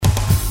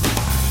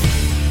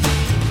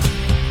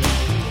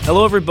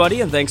Hello,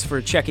 everybody, and thanks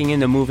for checking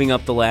into Moving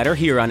Up the Ladder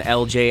here on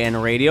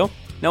LJN Radio.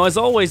 Now, as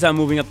always, on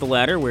Moving Up the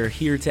Ladder, we're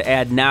here to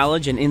add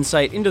knowledge and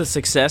insight into the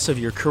success of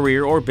your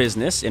career or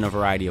business in a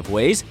variety of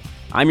ways.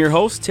 I'm your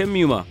host, Tim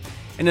Muma,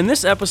 and in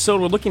this episode,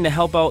 we're looking to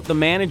help out the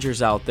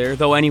managers out there,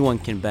 though anyone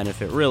can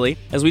benefit, really,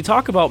 as we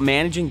talk about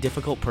managing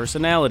difficult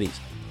personalities.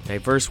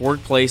 Diverse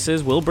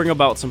workplaces will bring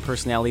about some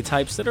personality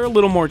types that are a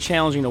little more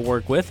challenging to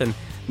work with and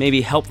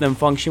maybe help them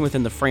function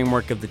within the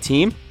framework of the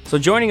team. So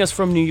joining us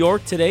from New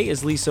York today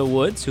is Lisa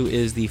Woods, who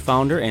is the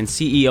founder and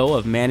CEO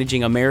of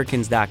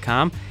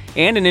ManagingAmericans.com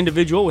and an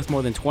individual with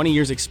more than 20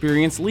 years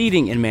experience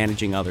leading and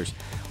managing others.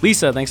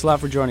 Lisa, thanks a lot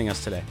for joining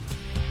us today.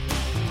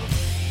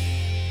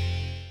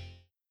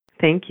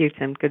 Thank you,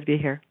 Tim. Good to be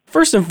here.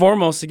 First and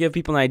foremost, to give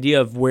people an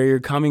idea of where you're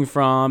coming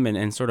from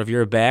and sort of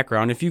your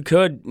background, if you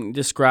could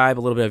describe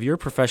a little bit of your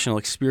professional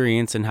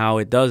experience and how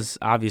it does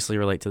obviously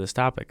relate to this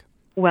topic.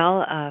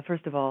 Well,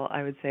 first of all,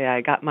 I would say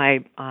I got my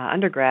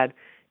undergrad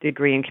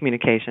degree in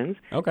communications.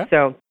 Okay.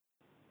 So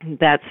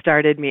that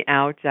started me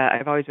out.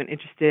 I've always been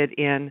interested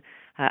in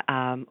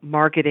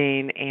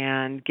marketing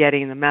and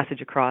getting the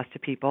message across to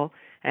people.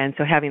 And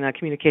so having a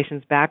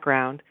communications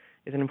background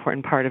is an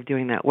important part of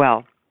doing that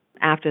well.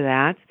 After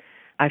that,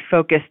 I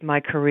focused my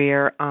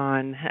career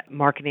on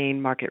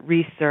marketing, market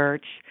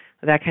research,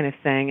 that kind of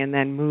thing, and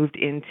then moved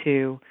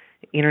into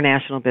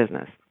international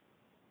business,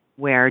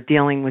 where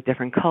dealing with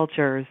different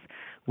cultures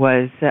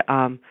was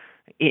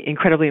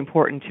incredibly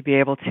important to be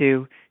able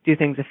to do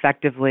things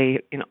effectively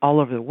in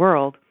all over the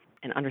world,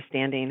 and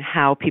understanding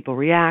how people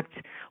react,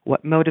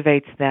 what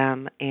motivates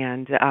them,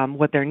 and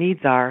what their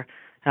needs are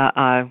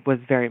was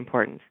very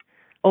important.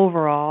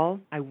 Overall,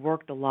 I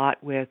worked a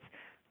lot with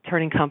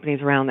turning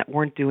companies around that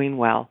weren't doing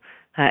well.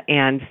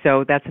 And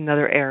so that's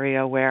another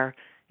area where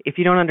if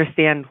you don't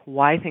understand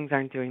why things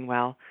aren't doing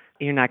well,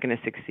 you're not going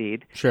to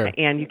succeed. Sure.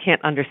 And you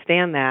can't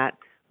understand that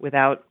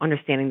without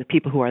understanding the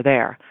people who are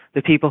there,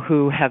 the people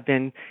who have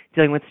been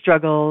dealing with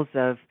struggles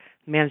of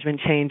management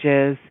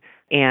changes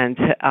and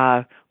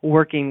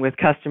working with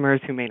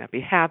customers who may not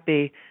be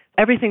happy.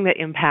 Everything that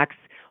impacts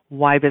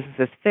why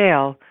businesses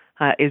fail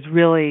is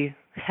really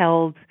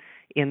held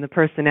in the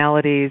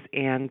personalities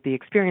and the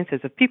experiences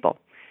of people.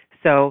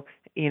 So,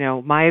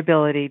 my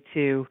ability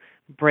to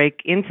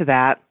break into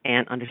that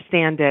and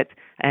understand it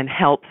and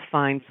help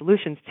find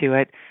solutions to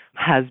it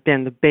has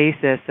been the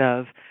basis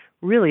of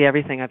really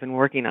everything I've been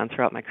working on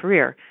throughout my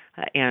career.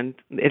 And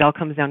it all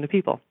comes down to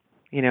people.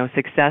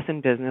 Success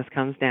in business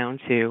comes down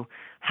to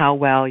how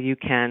well you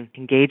can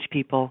engage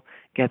people,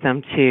 get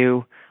them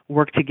to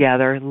work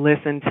together,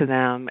 listen to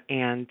them,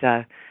 and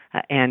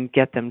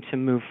get them to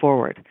move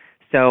forward.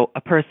 So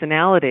a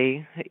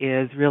personality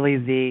is really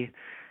the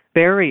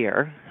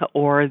barrier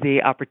or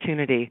the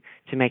opportunity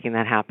to making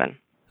that happen.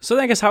 So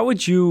I guess how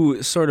would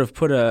you sort of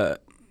put a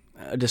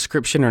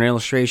description or an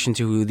illustration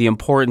to the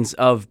importance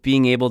of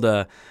being able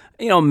to,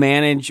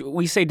 manage,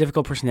 we say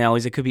difficult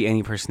personalities, it could be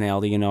any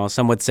personality,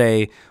 Some would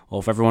say, well,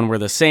 if everyone were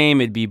the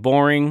same, it'd be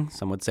boring.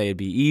 Some would say it'd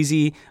be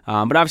easy.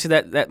 But obviously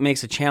that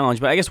makes a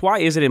challenge. But I guess why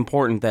is it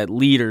important that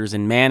leaders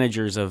and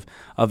managers of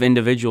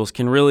individuals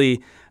can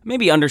really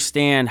maybe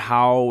understand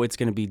how it's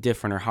going to be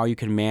different or how you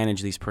can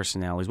manage these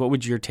personalities? What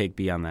would your take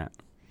be on that?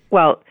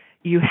 Well,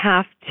 you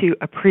have to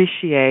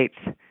appreciate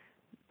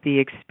the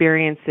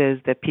experiences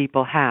that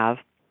people have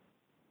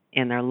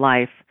in their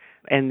life,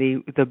 and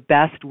the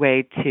best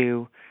way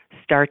to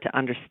start to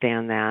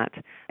understand that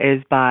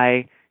is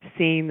by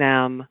seeing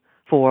them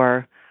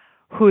for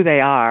who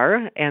they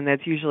are, and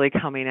that's usually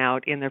coming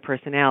out in their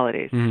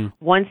personalities. Mm-hmm.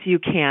 Once you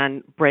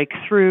can break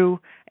through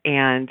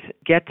and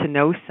get to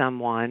know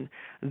someone,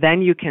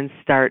 then you can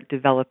start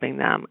developing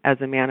them as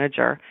a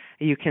manager.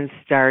 You can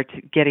start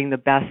getting the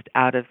best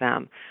out of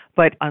them.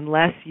 But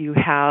unless you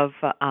have,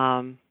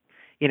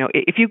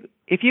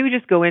 if you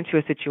just go into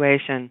a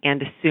situation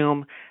and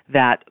assume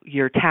that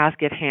your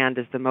task at hand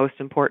is the most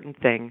important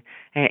thing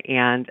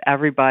and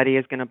everybody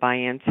is going to buy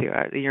into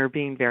it, you're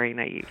being very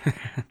naive.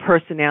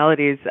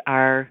 Personalities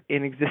are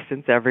in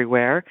existence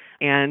everywhere,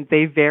 and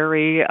they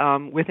vary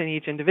within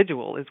each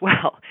individual as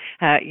well,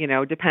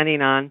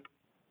 depending on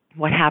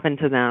what happened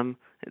to them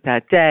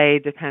that day,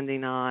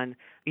 depending on,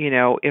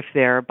 if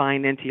they're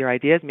buying into your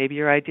ideas. Maybe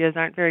your ideas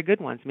aren't very good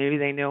ones. Maybe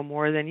they know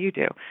more than you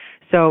do.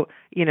 So,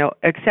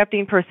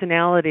 accepting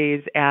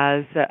personalities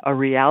as a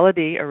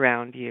reality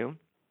around you,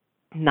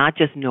 not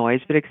just noise,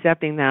 but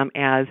accepting them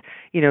as,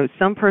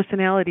 some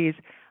personalities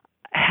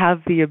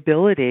have the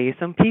ability,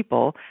 some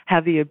people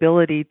have the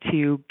ability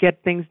to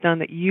get things done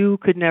that you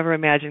could never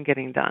imagine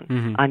getting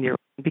done on your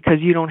own, because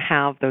you don't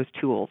have those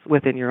tools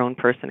within your own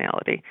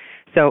personality.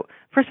 So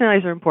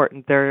personalities are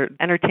important. They're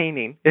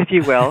entertaining, if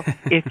you will,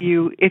 if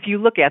you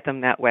look at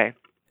them that way.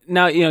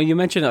 Now, you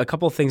mentioned a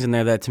couple of things in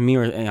there that to me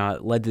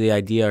led to the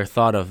idea or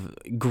thought of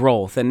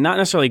growth, and not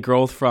necessarily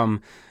growth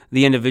from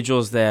the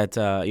individuals that,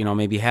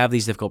 maybe have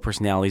these difficult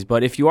personalities,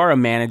 but if you are a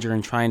manager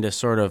and trying to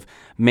sort of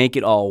make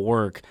it all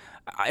work,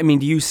 I mean,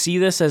 do you see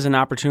this as an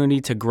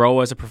opportunity to grow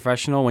as a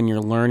professional when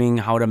you're learning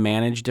how to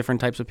manage different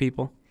types of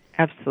people?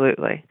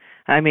 Absolutely.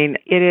 I mean,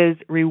 it is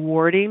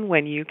rewarding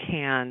when you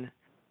can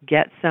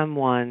get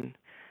someone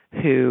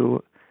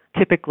who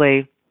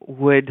typically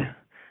would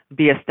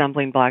be a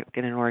stumbling block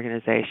in an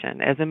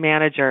organization. As a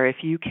manager, if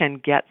you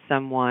can get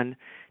someone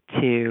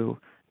to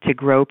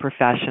grow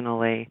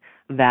professionally,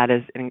 that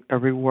is a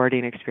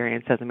rewarding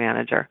experience as a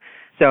manager.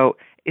 So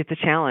it's a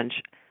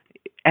challenge.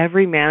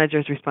 Every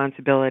manager's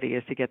responsibility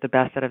is to get the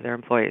best out of their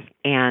employees,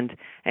 and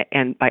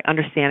by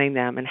understanding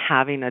them and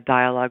having a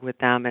dialogue with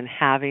them and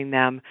having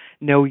them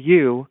know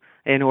you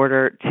in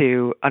order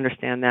to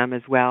understand them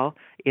as well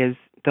is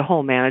the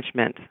whole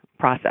management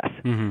process.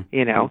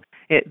 Mm-hmm.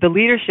 The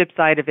leadership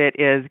side of it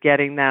is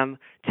getting them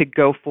to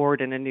go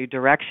forward in a new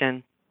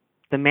direction.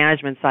 The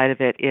management side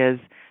of it is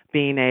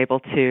being able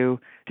to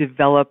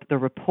develop the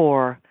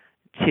rapport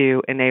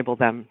to enable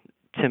them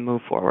to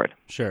move forward.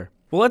 Sure.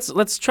 Well,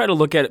 let's try to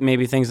look at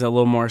maybe things a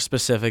little more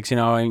specifics.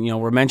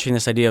 And we're mentioning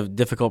this idea of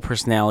difficult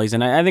personalities,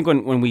 and I think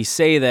when we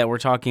say that, we're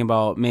talking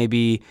about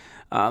maybe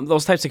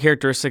those types of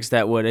characteristics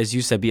that would, as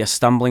you said, be a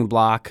stumbling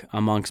block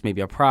amongst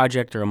maybe a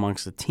project or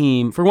amongst a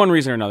team for one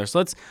reason or another. So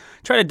let's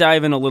try to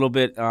dive in a little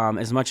bit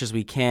as much as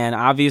we can.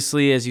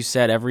 Obviously, as you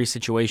said, every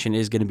situation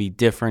is going to be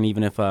different.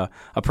 Even if a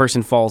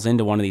person falls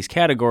into one of these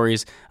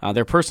categories,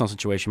 their personal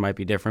situation might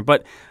be different.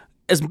 But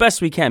as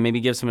best we can, maybe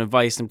give some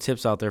advice, some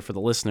tips out there for the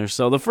listeners.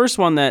 So the first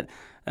one that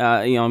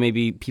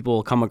maybe people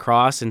will come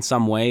across in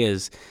some way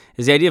is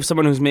the idea of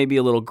someone who's maybe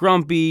a little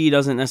grumpy,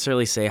 doesn't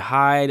necessarily say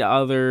hi to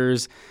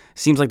others,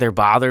 seems like they're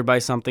bothered by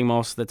something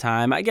most of the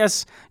time. I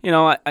guess,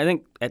 I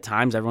think at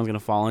times everyone's going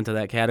to fall into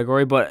that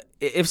category, but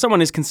if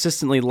someone is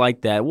consistently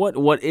like that,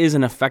 what is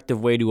an effective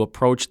way to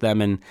approach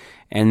them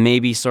and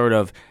maybe sort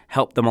of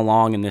help them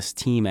along in this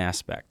team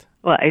aspect?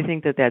 Well, I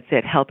think that's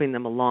it, helping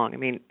them along. I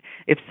mean,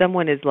 if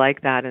someone is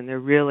like that and they're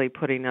really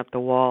putting up the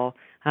wall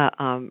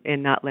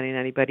and not letting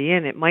anybody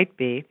in, it might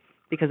be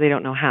because they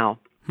don't know how.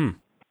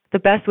 The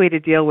best way to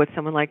deal with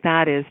someone like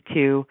that is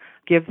to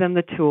give them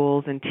the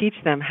tools and teach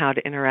them how to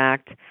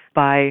interact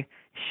by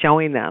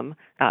showing them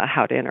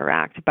how to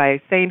interact, by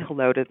saying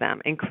hello to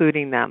them,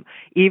 including them,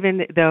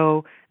 even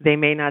though they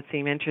may not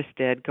seem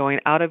interested, going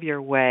out of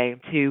your way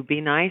to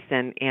be nice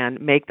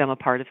and make them a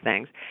part of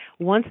things.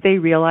 Once they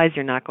realize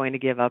you're not going to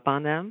give up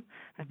on them,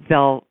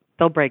 they'll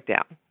break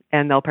down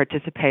and they'll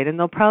participate, and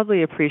they'll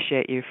probably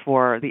appreciate you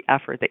for the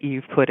effort that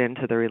you've put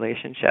into the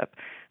relationship.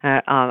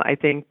 I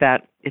think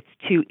that it's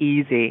too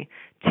easy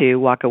to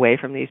walk away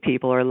from these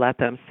people or let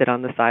them sit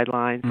on the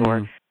sidelines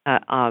or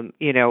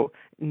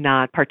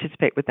not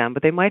participate with them,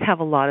 but they might have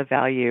a lot of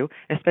value,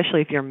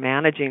 especially if you're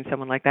managing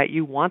someone like that.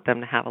 You want them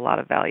to have a lot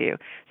of value.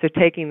 So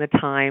taking the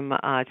time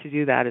to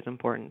do that is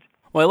important.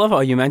 Well, I love how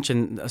you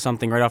mentioned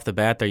something right off the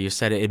bat there. You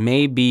said it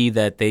may be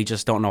that they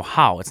just don't know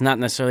how. It's not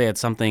necessarily that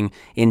something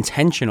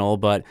intentional,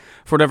 but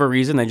for whatever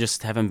reason, they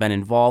just haven't been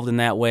involved in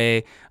that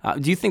way.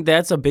 Do you think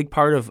that's a big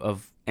part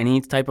of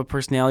any type of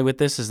personality with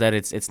this, is that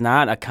it's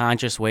not a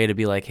conscious way to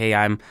be like, hey,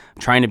 I'm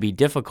trying to be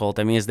difficult?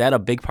 I mean, is that a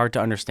big part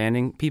to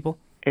understanding people?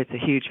 It's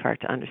a huge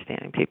part to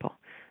understanding people.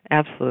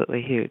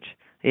 Absolutely huge.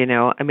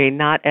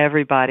 Not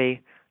everybody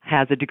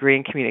has a degree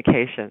in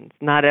communications.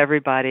 Not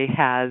everybody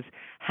has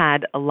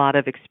had a lot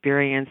of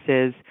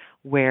experiences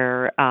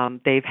where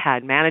they've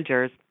had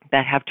managers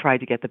that have tried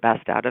to get the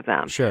best out of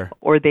them. Sure.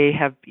 Or they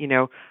have,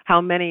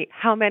 how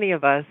many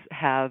of us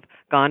have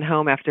gone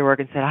home after work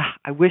and said,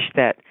 I wish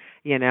that,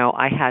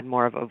 I had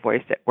more of a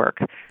voice at work.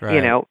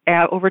 Right.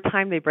 Over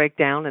time they break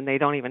down and they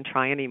don't even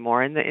try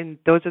anymore. And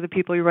those are the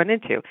people you run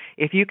into.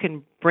 If you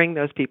can bring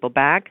those people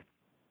back,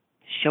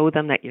 show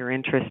them that you're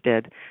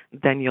interested,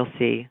 then you'll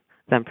see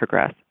them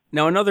progress.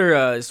 Now,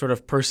 another sort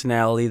of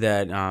personality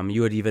that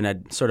you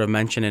had sort of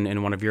mentioned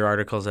in one of your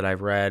articles that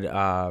I've read,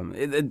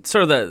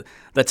 sort of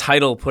the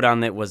title put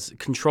on it was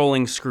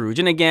Controlling Scrooge.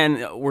 And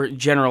again, we're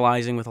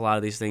generalizing with a lot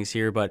of these things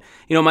here, but,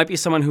 it might be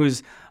someone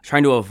who's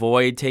trying to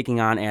avoid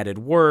taking on added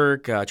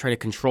work, try to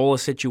control a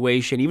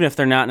situation, even if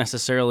they're not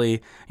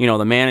necessarily,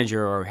 the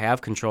manager or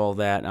have control of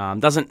that,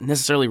 doesn't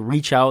necessarily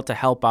reach out to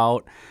help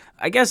out.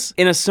 I guess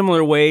in a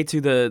similar way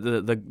to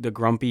the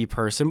grumpy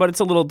person, but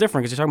it's a little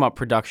different because you're talking about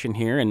production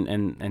here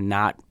and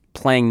not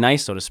playing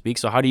nice, so to speak.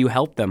 So how do you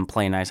help them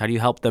play nice? How do you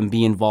help them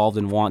be involved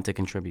and want to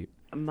contribute?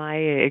 My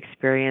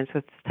experience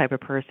with this type of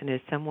person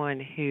is someone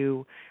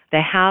who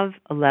they have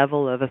a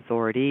level of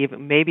authority.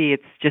 Maybe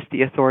it's just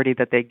the authority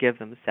that they give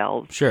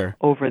themselves Sure.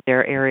 over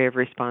their area of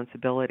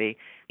responsibility.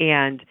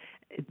 And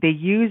they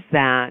use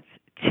that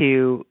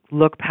to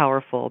look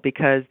powerful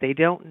because they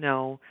don't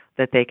know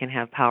that they can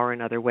have power in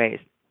other ways.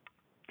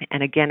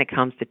 And again, it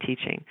comes to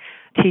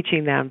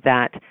teaching them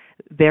that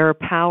their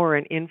power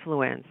and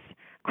influence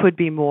could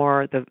be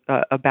more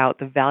about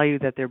the value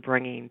that they're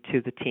bringing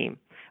to the team,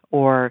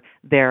 or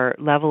their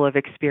level of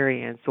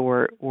experience,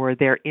 or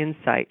their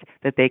insight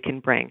that they can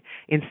bring,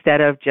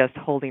 instead of just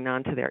holding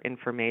on to their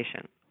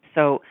information.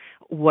 So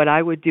what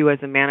I would do as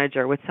a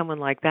manager with someone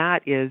like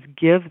that is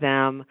give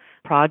them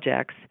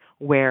projects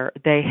where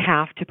they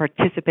have to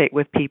participate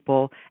with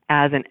people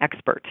as an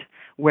expert,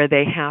 where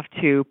they have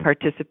to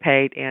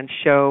participate and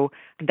show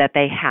that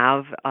they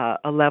have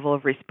a level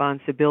of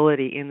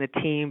responsibility in the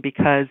team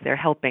because they're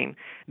helping.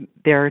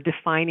 They're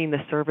defining the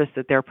service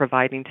that they're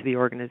providing to the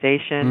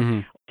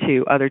organization,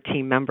 to other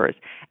team members.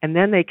 And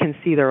then they can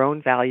see their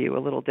own value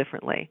a little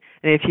differently.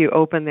 And if you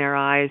open their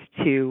eyes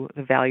to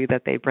the value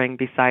that they bring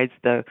besides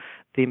the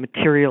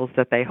materials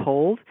that they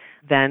hold,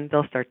 then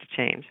they'll start to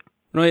change.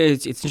 No,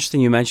 it's interesting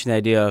you mentioned the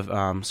idea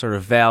of sort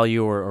of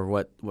value or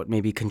what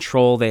maybe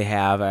control they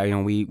have.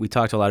 We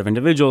talk to a lot of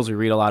individuals. We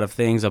read a lot of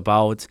things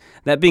about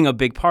that being a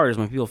big part is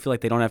when people feel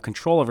like they don't have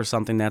control over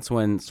something, that's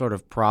when sort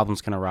of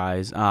problems can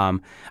arise.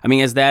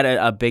 Is that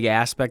a big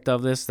aspect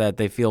of this, that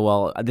they feel,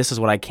 well, this is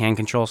what I can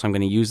control, so I'm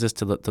going to use this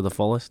to the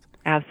fullest?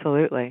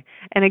 Absolutely.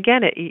 And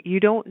again, you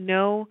don't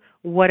know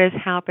what has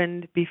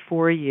happened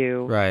before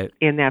you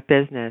in that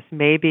business.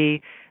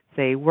 Maybe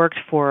they worked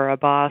for a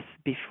boss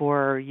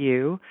before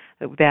you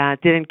that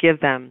didn't give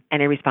them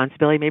any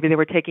responsibility. Maybe they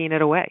were taking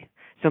it away.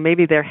 So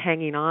maybe they're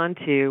hanging on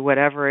to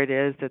whatever it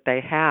is that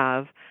they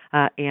have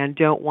and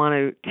don't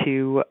want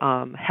to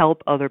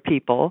help other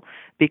people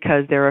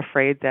because they're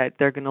afraid that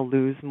they're going to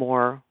lose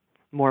more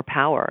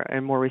power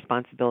and more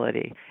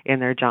responsibility in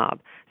their job.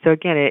 So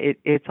again,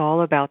 it's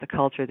all about the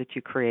culture that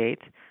you create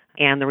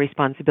and the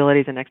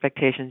responsibilities and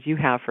expectations you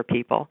have for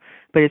people.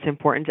 But it's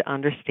important to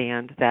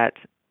understand that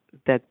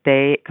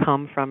they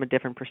come from a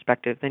different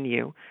perspective than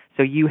you.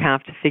 So you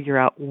have to figure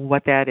out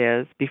what that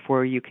is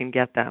before you can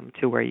get them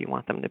to where you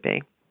want them to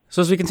be.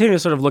 So as we continue to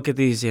sort of look at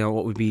these,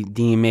 what would be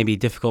deemed maybe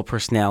difficult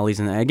personalities,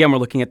 and again, we're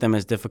looking at them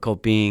as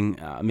difficult being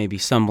maybe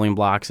stumbling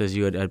blocks, as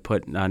you had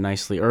put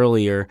nicely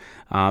earlier,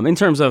 in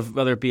terms of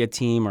whether it be a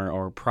team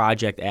or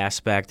project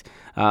aspect.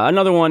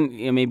 Another one,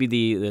 maybe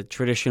the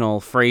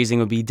traditional phrasing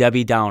would be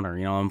Debbie Downer,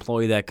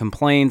 employee that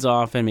complains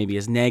often, maybe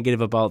is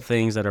negative about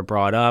things that are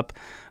brought up.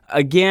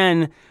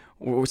 Again,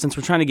 since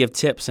we're trying to give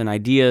tips and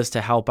ideas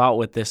to help out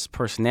with this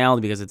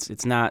personality, because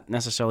it's not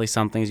necessarily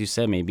something, as you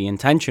said, maybe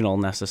intentional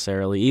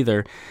necessarily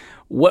either,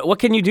 what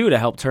can you do to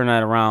help turn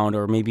that around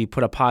or maybe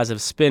put a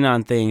positive spin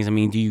on things?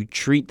 Do you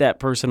treat that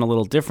person a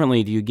little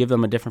differently? Do you give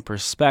them a different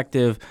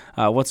perspective?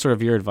 What's sort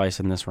of your advice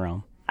in this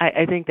realm?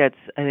 I think it's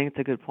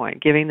a good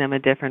point. Giving them a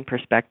different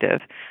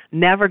perspective,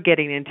 never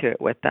getting into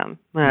it with them,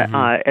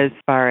 as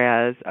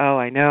far as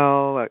I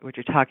know what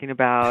you're talking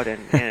about, and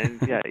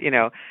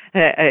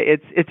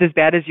it's as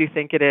bad as you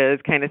think it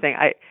is, kind of thing.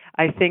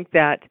 I think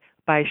that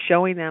by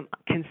showing them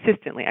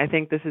consistently, I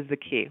think this is the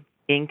key.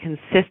 Being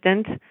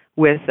consistent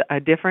with a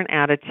different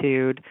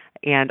attitude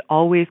and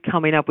always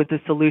coming up with a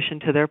solution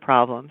to their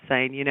problem,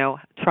 saying,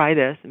 try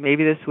this,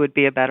 maybe this would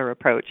be a better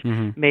approach.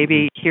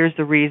 Maybe here's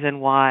the reason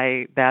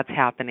why that's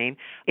happening,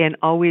 and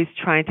always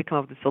trying to come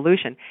up with a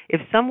solution.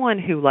 If someone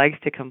who likes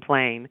to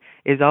complain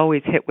is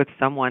always hit with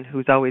someone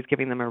who's always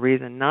giving them a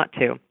reason not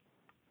to,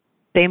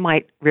 they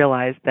might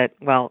realize that,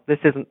 well, this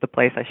isn't the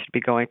place I should be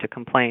going to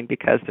complain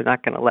because they're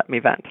not going to let me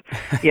vent,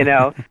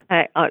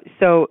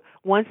 So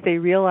once they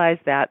realize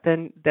that,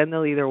 then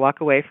they'll either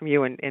walk away from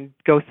you and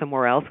go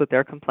somewhere else with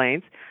their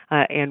complaints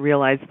and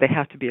realize they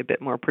have to be a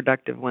bit more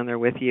productive when they're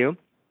with you,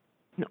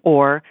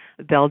 or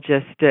they'll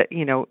just,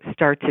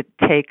 start to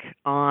take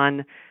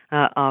on,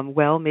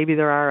 maybe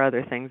there are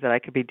other things that I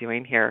could be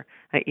doing here.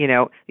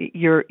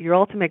 Your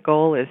ultimate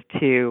goal is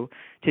to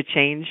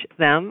change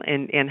them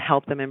and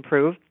help them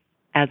improve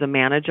as a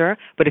manager.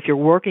 But if you're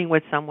working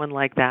with someone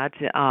like that,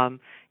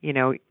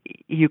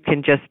 you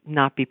can just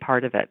not be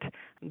part of it.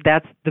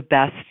 That's the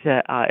best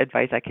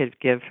advice I could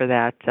give for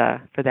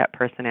that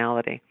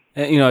personality.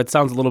 It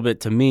sounds a little bit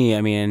to me,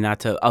 and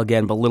not to,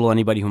 again, belittle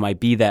anybody who might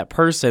be that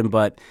person,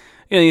 but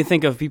you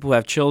think of people who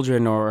have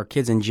children or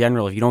kids in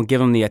general. If you don't give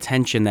them the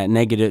attention that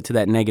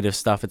negative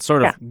stuff, it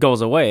sort of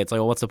goes away. It's like,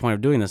 well, what's the point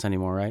of doing this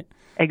anymore, right?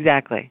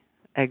 Exactly.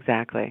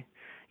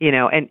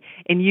 And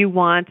you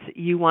want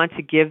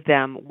to give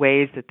them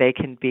ways that they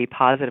can be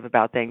positive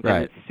about things. Right.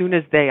 And as soon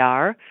as they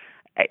are,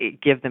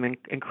 give them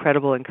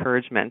incredible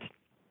encouragement,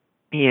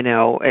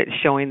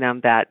 showing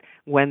them that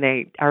when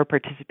they are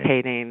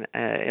participating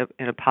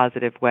in a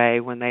positive way,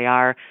 when they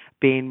are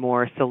being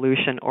more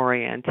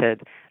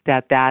solution-oriented,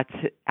 that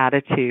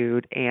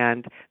attitude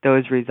and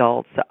those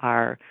results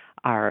are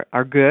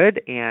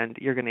good, and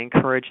you're going to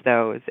encourage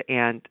those,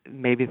 and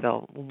maybe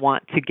they'll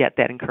want to get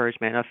that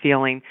encouragement, a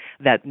feeling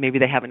that maybe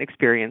they haven't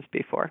experienced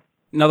before.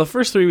 Now, the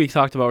first three we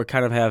talked about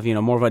kind of have,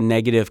 more of a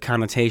negative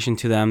connotation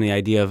to them, the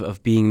idea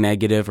of being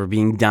negative or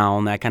being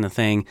down, that kind of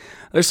thing.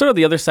 There's sort of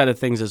the other side of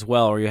things as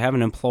well, where you have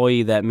an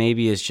employee that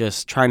maybe is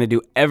just trying to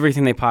do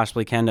everything they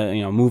possibly can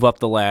to, move up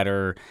the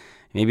ladder.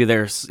 Maybe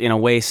they're, in a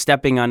way,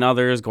 stepping on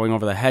others, going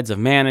over the heads of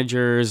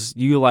managers,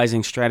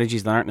 utilizing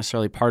strategies that aren't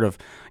necessarily part of,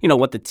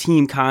 what the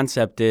team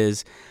concept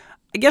is.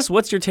 I guess,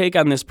 what's your take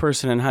on this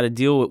person and how to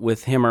deal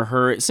with him or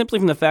her? Simply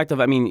from the fact of,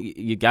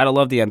 you got to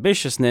love the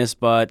ambitiousness,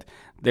 but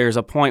there's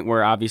a point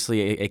where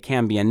obviously it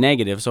can be a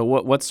negative. So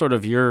what's sort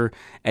of your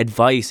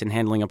advice in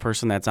handling a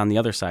person that's on the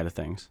other side of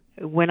things?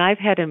 When I've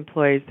had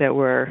employees that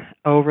were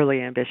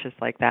overly ambitious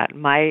like that,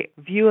 my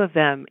view of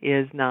them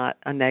is not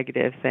a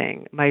negative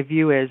thing. My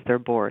view is they're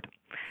bored.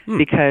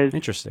 because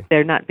Interesting.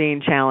 they're not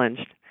being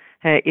challenged.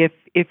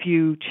 If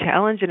you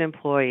challenge an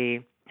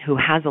employee who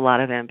has a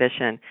lot of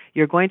ambition,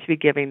 you're going to be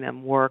giving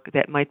them work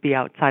that might be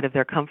outside of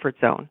their comfort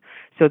zone.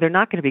 So they're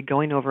not going to be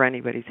going over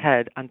anybody's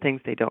head on things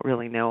they don't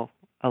really know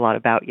a lot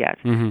about yet.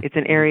 It's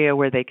an area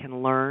where they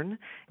can learn.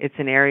 It's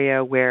an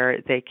area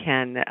where they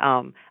can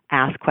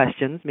ask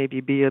questions, maybe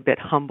be a bit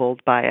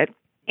humbled by it,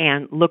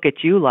 and look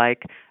at you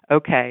like,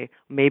 okay,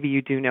 maybe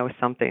you do know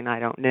something I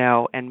don't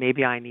know, and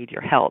maybe I need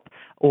your help.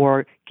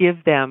 Or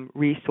give them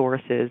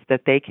resources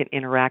that they can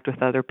interact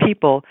with other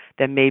people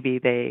that maybe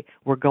they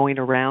were going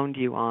around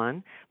you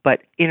on, but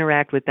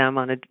interact with them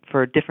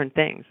for different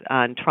things,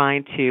 on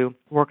trying to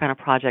work on a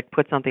project,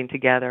 put something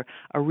together,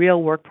 a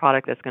real work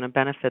product that's going to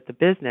benefit the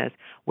business,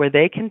 where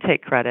they can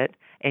take credit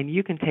and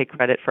you can take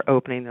credit for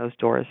opening those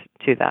doors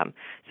to them.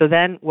 So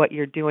then what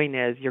you're doing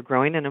is you're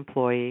growing an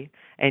employee,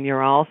 and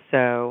you're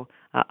also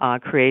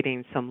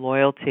creating some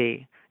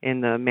loyalty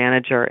in the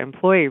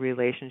manager-employee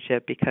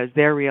relationship, because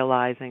they're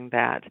realizing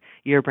that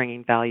you're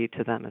bringing value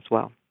to them as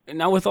well.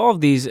 Now, with all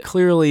of these,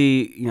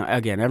 clearly,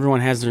 again,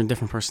 everyone has their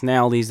different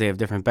personalities. They have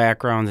different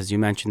backgrounds. As you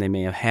mentioned, they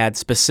may have had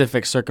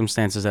specific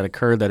circumstances that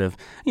occurred that have,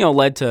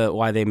 led to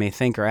why they may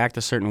think or act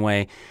a certain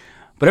way.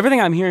 But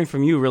everything I'm hearing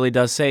from you really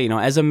does say,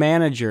 as a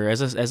manager,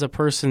 as a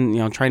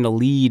person, trying to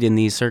lead in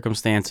these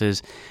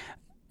circumstances,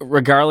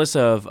 regardless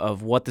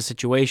of what the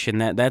situation,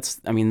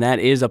 that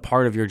is a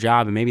part of your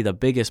job, and maybe the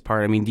biggest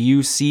part. Do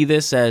you see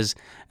this as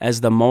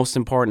the most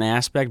important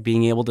aspect,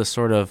 being able to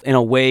sort of, in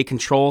a way,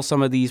 control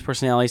some of these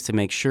personalities to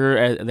make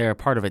sure they're a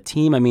part of a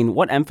team?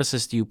 What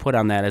emphasis do you put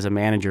on that as a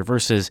manager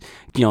versus,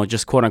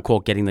 just quote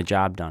unquote getting the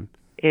job done?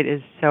 It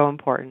is so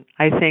important.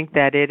 I think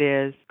that it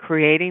is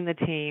creating the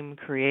team,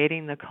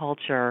 creating the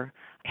culture,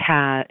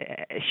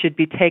 should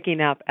be taking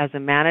up, as a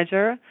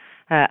manager,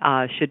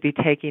 should be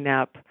taking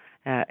up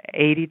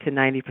 80 to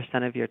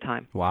 90% of your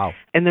time. Wow.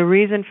 And the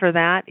reason for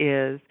that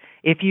is,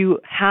 if you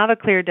have a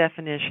clear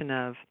definition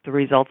of the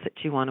results that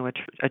you want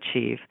to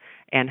achieve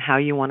and how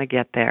you want to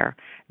get there,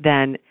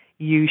 then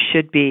you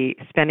should be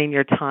spending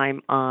your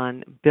time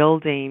on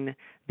building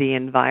the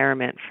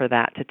environment for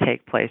that to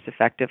take place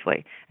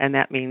effectively. And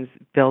that means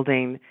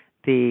building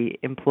the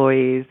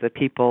employees, the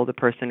people, the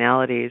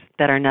personalities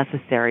that are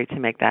necessary to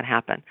make that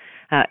happen.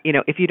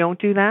 If you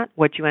don't do that,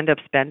 what you end up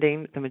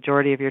spending the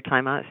majority of your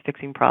time on is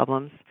fixing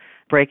problems,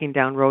 breaking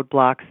down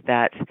roadblocks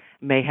that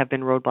may have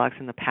been roadblocks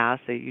in the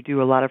past. So you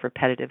do a lot of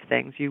repetitive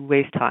things. You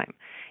waste time.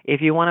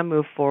 If you want to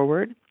move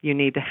forward, you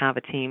need to have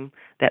a team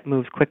that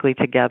moves quickly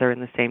together in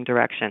the same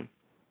direction.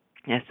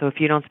 So if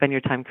you don't spend your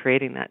time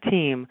creating that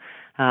team,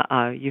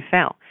 you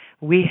fail.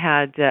 We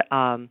had,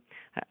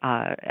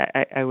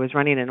 I was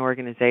running an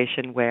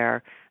organization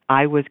where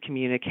I was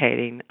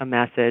communicating a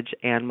message,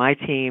 and my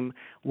team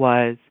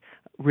was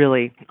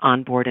really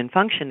on board and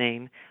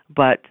functioning,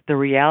 but the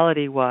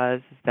reality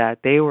was that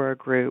they were a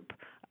group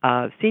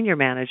of senior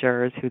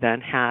managers who then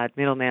had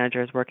middle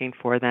managers working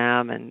for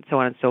them, and so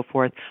on and so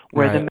forth,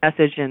 where Right. the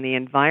message and the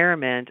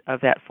environment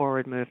of that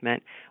forward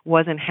movement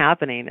wasn't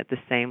happening at the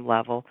same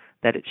level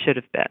that it should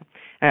have been,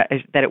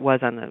 that it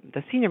was on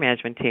the senior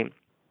management team.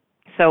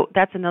 So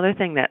that's another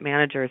thing that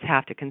managers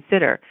have to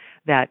consider,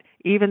 that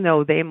even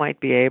though they might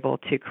be able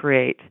to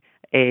create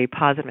a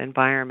positive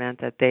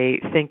environment that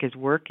they think is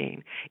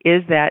working,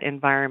 is that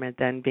environment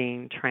then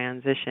being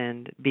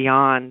transitioned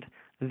beyond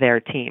their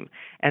team?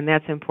 And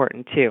that's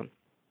important too.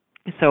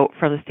 So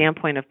from the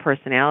standpoint of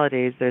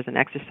personalities, there's an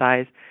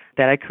exercise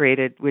that I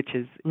created, which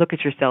is look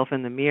at yourself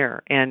in the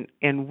mirror. And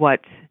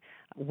what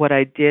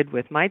I did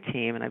with my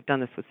team, and I've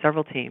done this with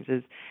several teams,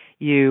 is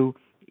you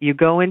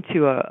go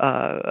into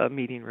a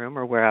meeting room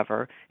or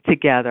wherever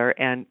together,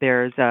 and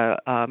there's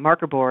a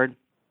marker board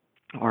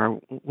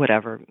or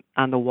whatever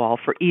on the wall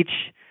for each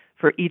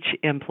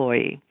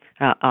employee,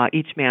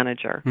 each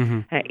manager.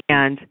 Mm-hmm.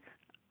 And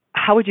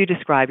how would you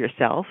describe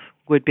yourself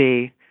would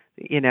be,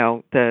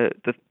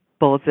 the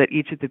bullets that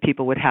each of the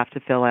people would have to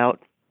fill out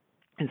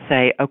and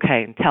say,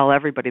 okay, and tell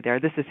everybody there,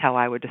 this is how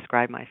I would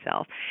describe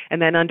myself.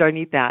 And then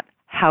underneath that,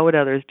 how would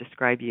others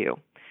describe you?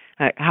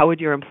 How would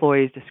your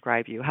employees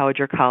describe you? How would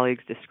your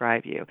colleagues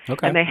describe you?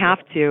 Okay. And they have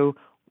to,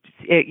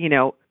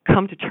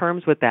 come to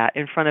terms with that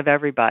in front of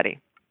everybody.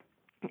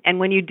 And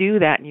when you do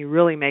that and you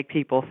really make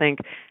people think,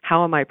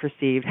 how am I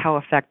perceived? How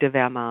effective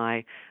am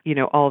I?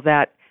 All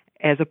that,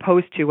 as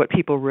opposed to what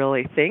people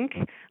really think,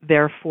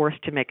 they're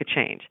forced to make a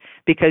change.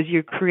 Because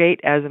you create,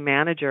 as a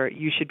manager,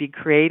 you should be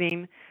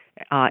creating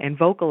and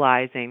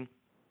vocalizing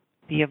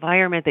the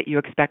environment that you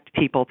expect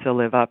people to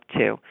live up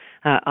to.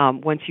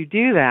 Once you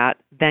do that,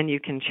 then you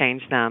can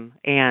change them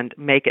and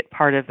make it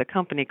part of the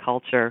company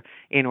culture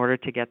in order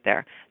to get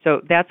there.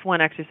 So that's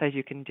one exercise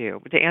you can do.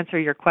 But to answer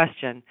your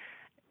question,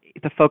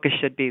 the focus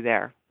should be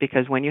there,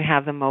 because when you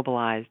have them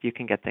mobilized, you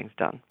can get things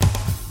done.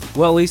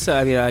 Well, Lisa,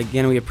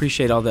 again, we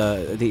appreciate all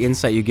the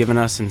insight you've given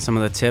us and some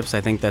of the tips.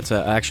 I think that's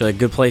actually a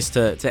good place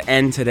to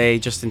end today,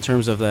 just in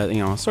terms of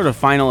the sort of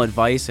final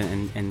advice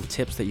and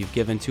tips that you've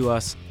given to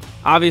us.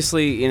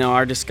 Obviously,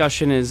 our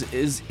discussion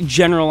is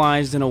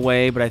generalized in a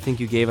way, but I think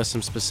you gave us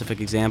some specific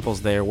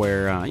examples there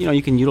where,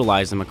 you can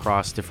utilize them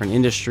across different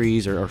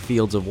industries or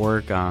fields of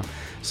work.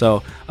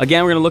 So,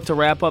 again, we're going to look to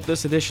wrap up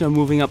this edition of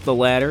Moving Up the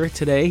Ladder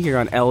today here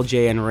on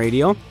LJN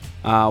Radio.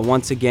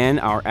 Once again,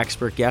 our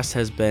expert guest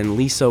has been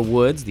Lisa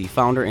Woods, the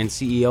founder and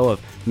CEO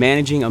of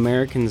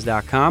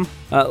ManagingAmericans.com.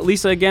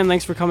 Lisa, again,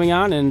 thanks for coming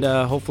on, and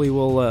hopefully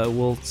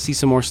we'll see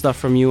some more stuff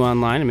from you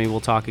online, and maybe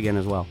we'll talk again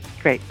as well.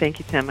 Great. Thank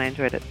you, Tim. I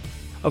enjoyed it.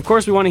 Of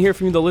course, we want to hear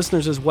from you, the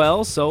listeners, as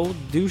well, so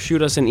do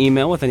shoot us an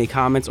email with any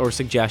comments or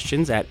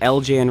suggestions at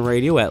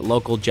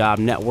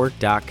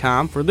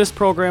ljnradio@localjobnetwork.com for this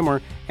program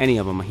or any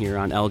of them here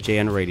on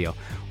LJN Radio.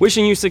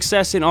 Wishing you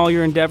success in all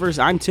your endeavors,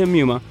 I'm Tim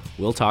Muma.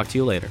 We'll talk to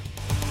you later.